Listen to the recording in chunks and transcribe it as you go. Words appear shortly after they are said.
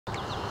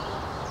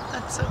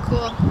That's so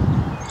cool.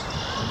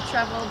 We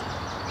traveled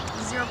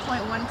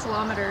 0.1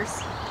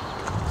 kilometers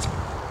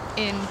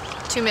in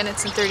 2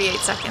 minutes and 38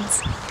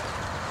 seconds.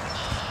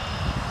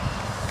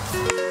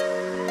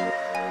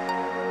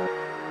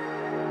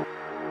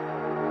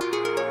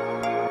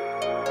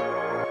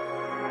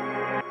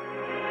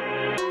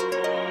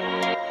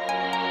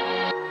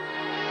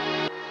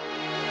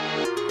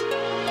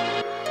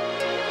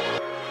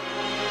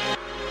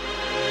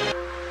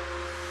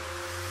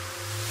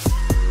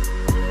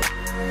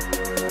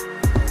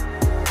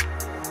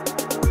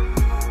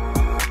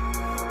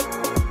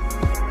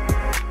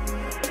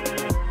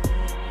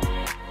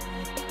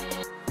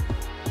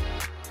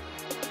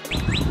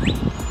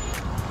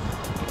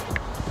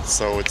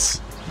 So it's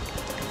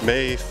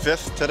May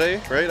 5th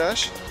today, right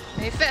Ash?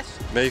 May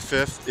 5th. May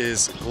 5th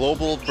is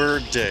Global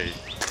Bird Day,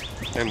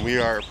 and we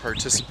are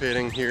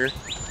participating here,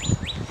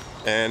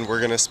 and we're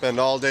gonna spend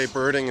all day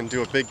birding and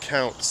do a big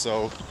count.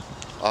 So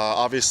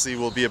obviously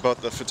we'll be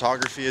about the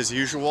photography as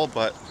usual,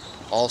 but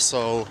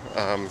also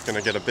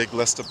gonna get a big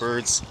list of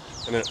birds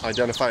and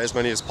identify as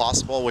many as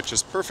possible, which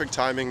is perfect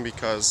timing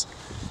because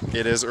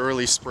it is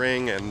early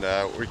spring and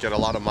we get a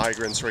lot of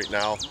migrants right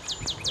now,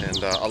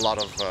 and a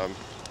lot of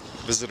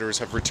visitors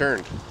have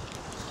returned.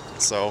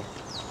 So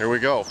here we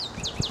go.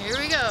 Here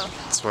we go.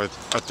 So I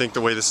think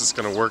the way this is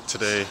going to work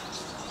today,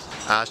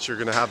 Ash, you're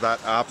going to have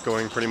that app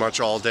going pretty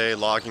much all day,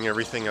 logging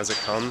everything as it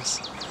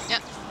comes.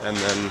 Yep. And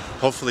then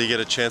hopefully you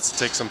get a chance to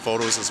take some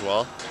photos as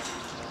well.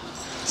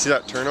 See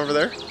that tern over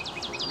there?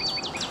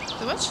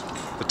 The which?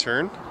 The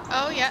tern?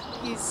 Oh yeah,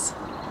 he's...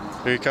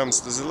 Here he comes.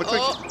 Does it look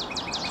like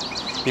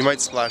he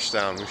might splash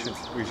down?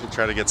 We should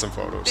try to get some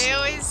photos. They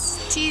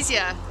always tease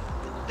ya.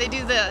 They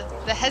do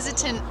the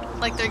hesitant,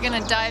 like they're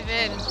gonna dive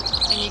in,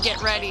 and you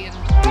get ready, and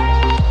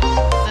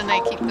then they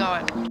keep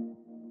going.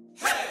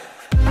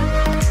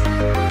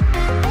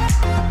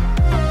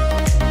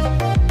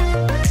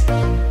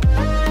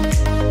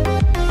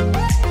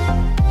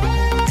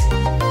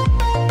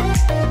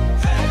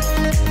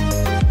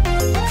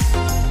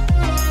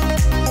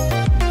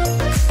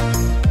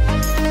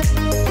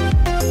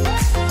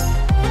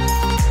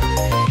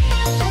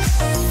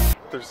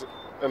 There's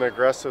an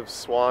aggressive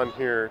swan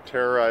here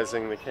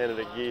terrorizing the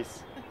Canada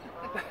geese.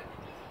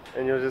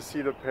 And you'll just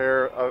see the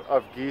pair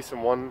of geese,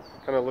 and one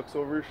kind of looks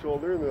over his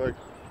shoulder and they're like,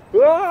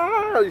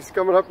 ah! He's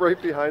coming up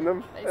right behind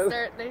them. They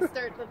start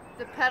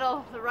the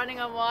pedal, the running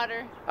on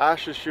water.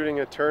 Ash is shooting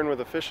a tern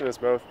with a fish in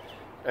his mouth,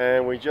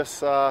 and we just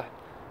saw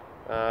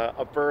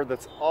a bird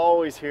that's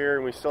always here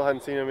and we still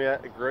hadn't seen him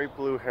yet, a great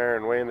blue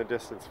heron way in the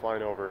distance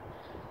flying over.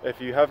 If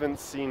you haven't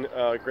seen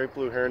a great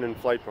blue heron in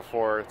flight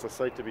before, it's a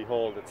sight to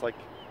behold. It's like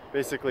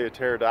basically a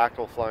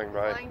pterodactyl flying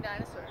by. Flying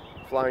dinosaur.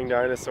 Flying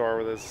dinosaur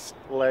with his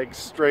legs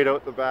straight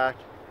out the back.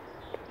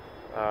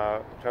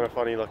 Kind of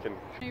funny looking.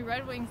 How many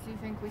red wings do you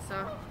think we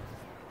saw?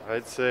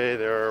 I'd say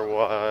there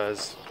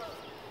was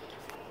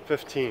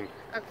 15.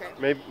 Okay.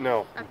 Maybe,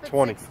 no, I put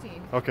 20.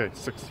 16. Okay,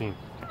 16.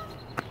 I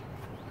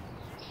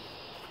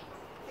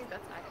think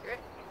that's accurate.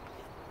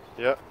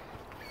 Yep.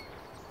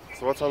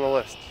 So what's on the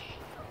list?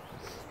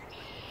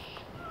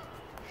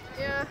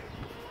 Yeah,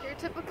 your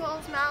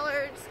typicals,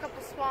 mallards,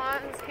 couple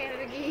swans,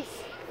 Canada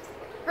geese,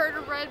 herd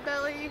of red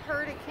belly,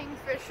 herd of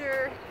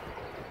kingfisher,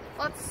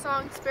 lots of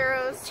song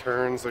sparrows.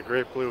 Terns, the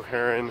great blue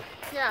heron.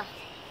 Yeah,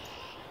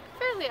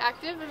 fairly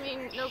active. I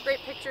mean, no great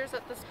pictures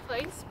at this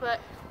place,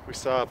 but... We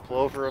saw a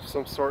plover of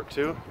some sort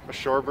too, a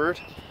shorebird.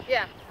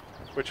 Yeah.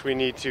 Which we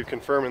need to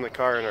confirm in the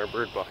car in our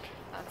bird book.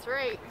 That's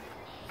right.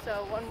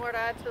 So one more to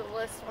add to the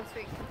list once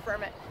we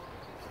confirm it.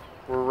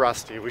 We're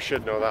rusty, we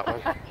should know that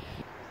one.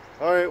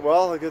 Alright,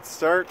 well, a good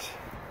start.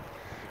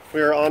 We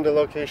are on to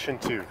location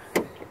 2.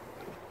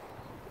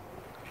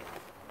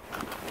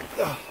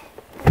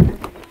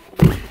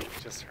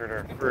 Just heard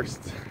our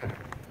first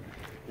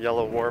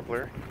yellow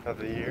warbler of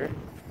the year.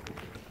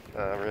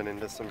 Ran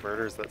into some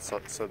birders that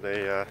said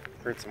they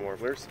heard some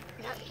warblers.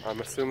 Yep. I'm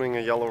assuming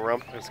a yellow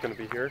rump is going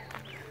to be here.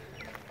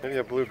 Maybe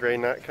a blue-gray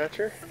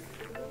gnatcatcher?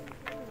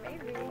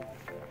 Maybe.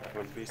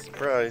 Wouldn't be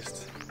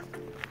surprised.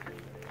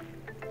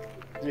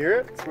 You hear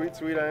it? Sweet,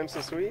 sweet, I am so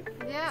sweet.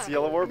 Yeah. It's a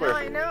yellow warbler. No,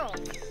 I know.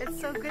 It's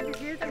so good to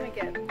hear them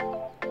again.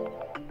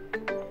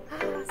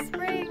 Ah,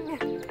 spring.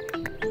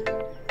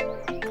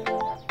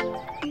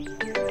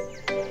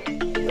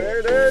 There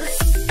it is.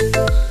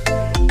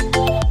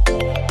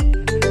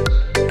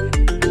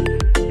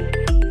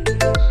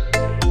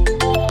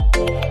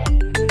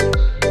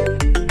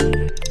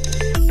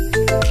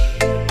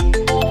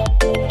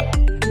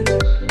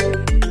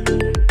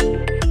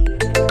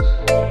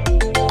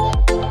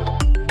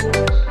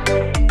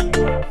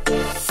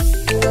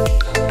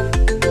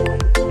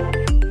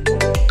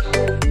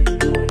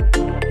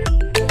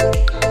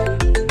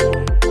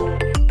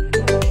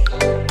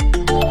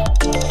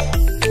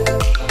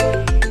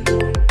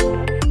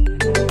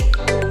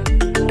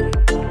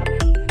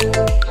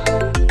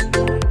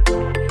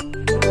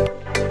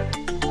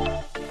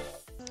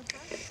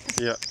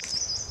 Yeah.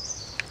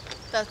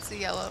 That's the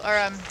yellow,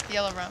 or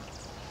yellow rump.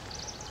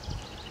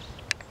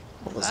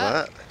 What was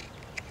that?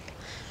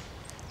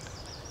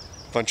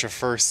 Bunch of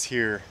firsts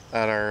here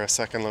at our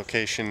second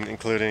location,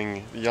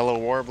 including yellow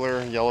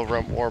warbler, yellow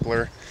rump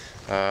warbler.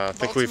 I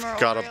think we've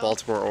got a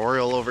Baltimore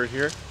Oriole over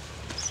here.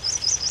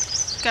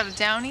 Got a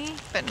downy,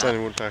 but not.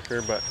 Downy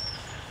woodpecker, but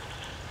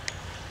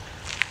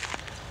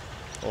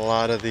a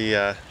lot of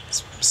the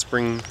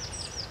spring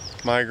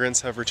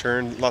migrants have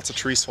returned. Lots of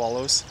tree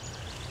swallows.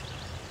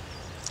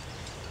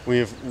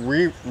 We've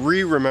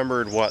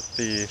remembered what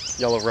the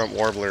yellow rump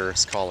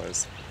warbler's call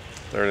is.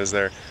 There it is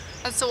there.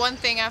 That's the one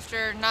thing,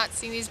 after not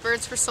seeing these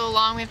birds for so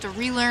long, we have to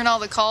relearn all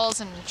the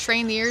calls and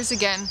train the ears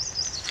again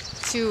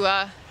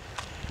to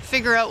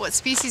figure out what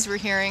species we're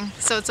hearing.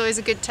 So it's always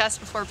a good test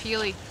before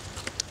Peely.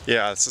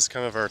 Yeah, it's just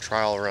kind of our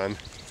trial run.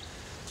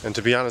 And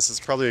to be honest, it's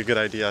probably a good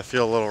idea. I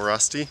feel a little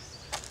rusty.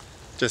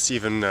 Just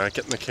even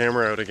getting the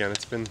camera out again.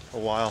 It's been a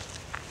while.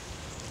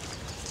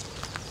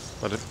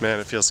 But man,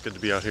 it feels good to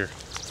be out here.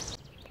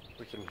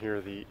 We can hear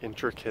the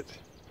intricate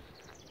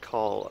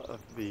call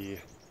of the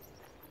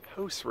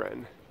house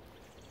wren.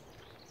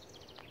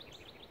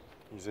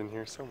 He's in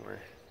here somewhere.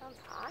 Sounds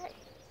high.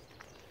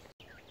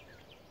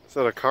 Is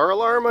that a car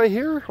alarm I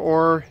hear,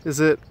 or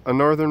is it a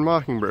northern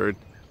mockingbird?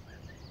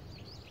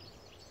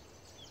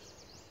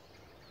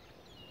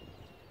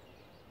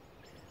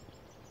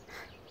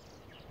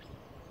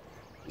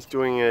 He's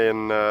doing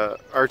an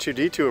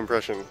R2-D2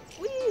 impression.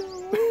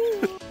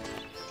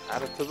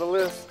 Add it to the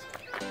list.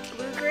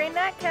 Blue-gray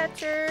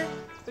gnatcatcher,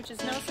 which is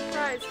no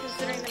surprise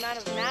considering the amount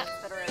of gnats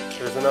that are out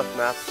here. There's enough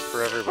gnats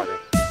for everybody.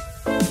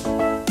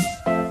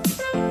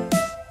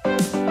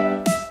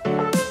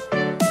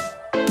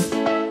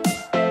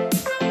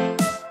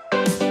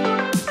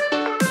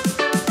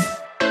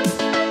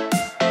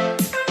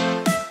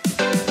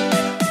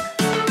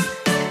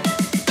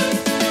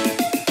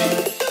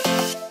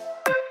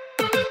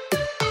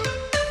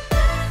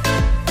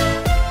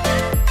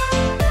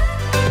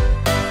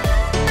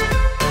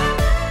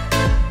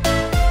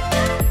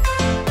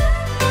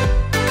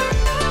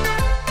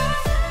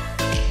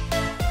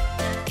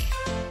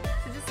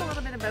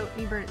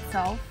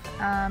 Itself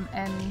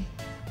and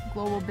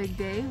Global Big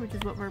Day, which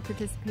is what we're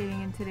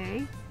participating in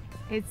today.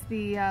 It's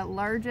the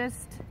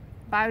largest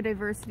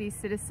biodiversity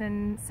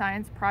citizen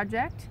science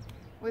project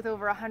with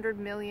over 100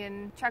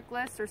 million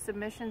checklists or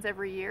submissions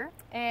every year.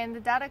 And the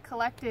data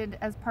collected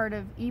as part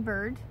of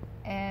eBird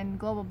and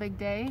Global Big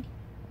Day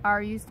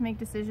are used to make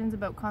decisions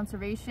about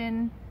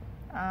conservation.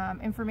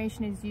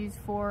 Information is used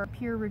for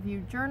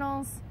peer-reviewed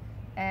journals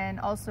and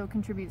also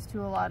contributes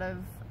to a lot of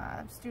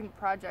student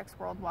projects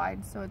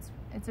worldwide. So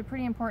it's a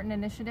pretty important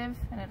initiative,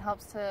 and it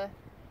helps to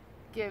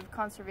give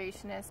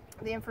conservationists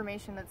the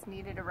information that's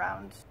needed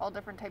around all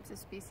different types of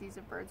species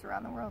of birds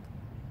around the world.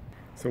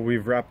 So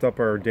we've wrapped up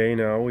our day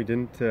now. We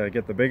didn't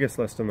get the biggest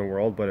list in the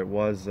world, but it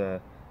was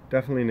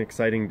definitely an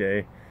exciting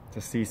day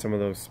to see some of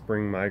those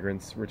spring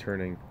migrants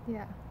returning.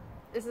 Yeah.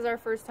 This is our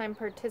first time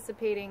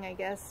participating, I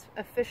guess,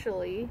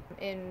 officially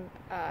in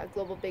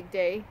Global Big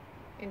Day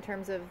in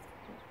terms of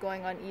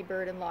going on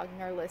eBird and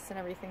logging our lists and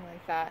everything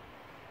like that.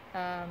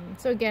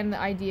 So again, the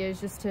idea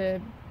is just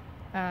to,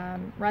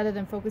 rather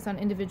than focus on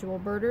individual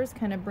birders,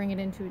 kind of bring it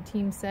into a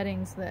team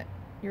setting so that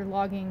you're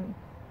logging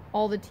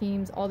all the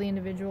teams, all the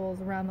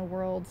individuals around the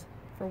world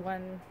for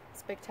one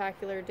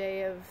spectacular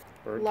day of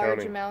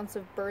large amounts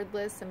of bird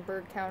lists and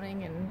bird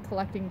counting and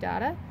collecting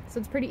data. So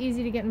it's pretty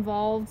easy to get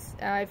involved.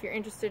 If you're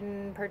interested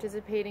in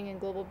participating in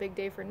Global Big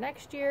Day for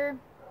next year,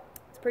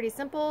 it's pretty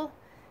simple.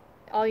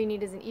 All you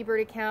need is an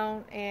eBird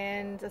account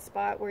and a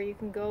spot where you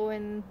can go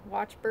and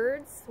watch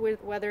birds,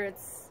 with whether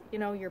it's, you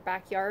know, your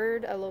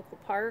backyard, a local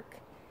park.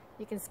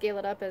 You can scale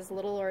it up as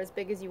little or as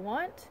big as you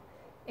want.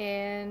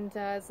 And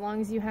as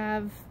long as you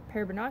have a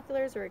pair of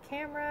binoculars or a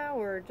camera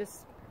or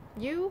just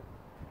you,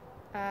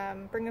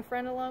 bring a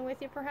friend along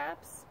with you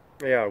perhaps.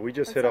 Yeah, we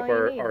just hit up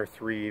our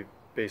 3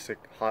 basic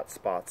hot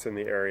spots in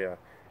the area,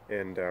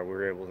 and we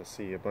were able to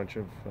see a bunch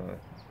of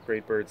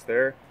great birds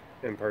there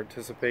and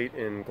participate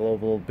in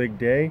Global Big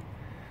Day.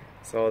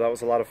 So that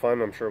was a lot of fun.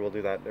 I'm sure we'll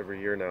do that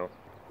every year now.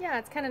 Yeah,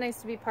 it's kind of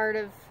nice to be part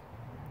of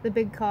the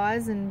big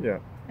cause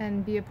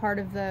and be a part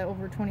of the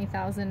over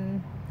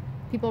 20,000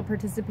 people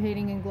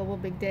participating in Global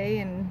Big Day,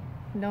 and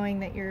knowing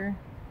that you're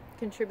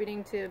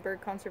contributing to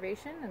bird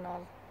conservation and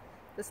all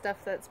the stuff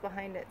that's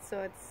behind it.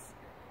 So it's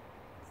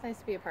nice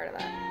to be a part of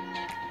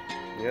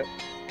that. Yep,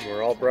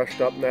 we're all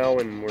brushed up now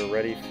and we're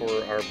ready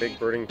for our big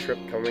birding trip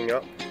coming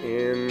up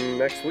in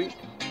next week.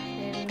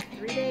 In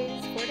 3 days.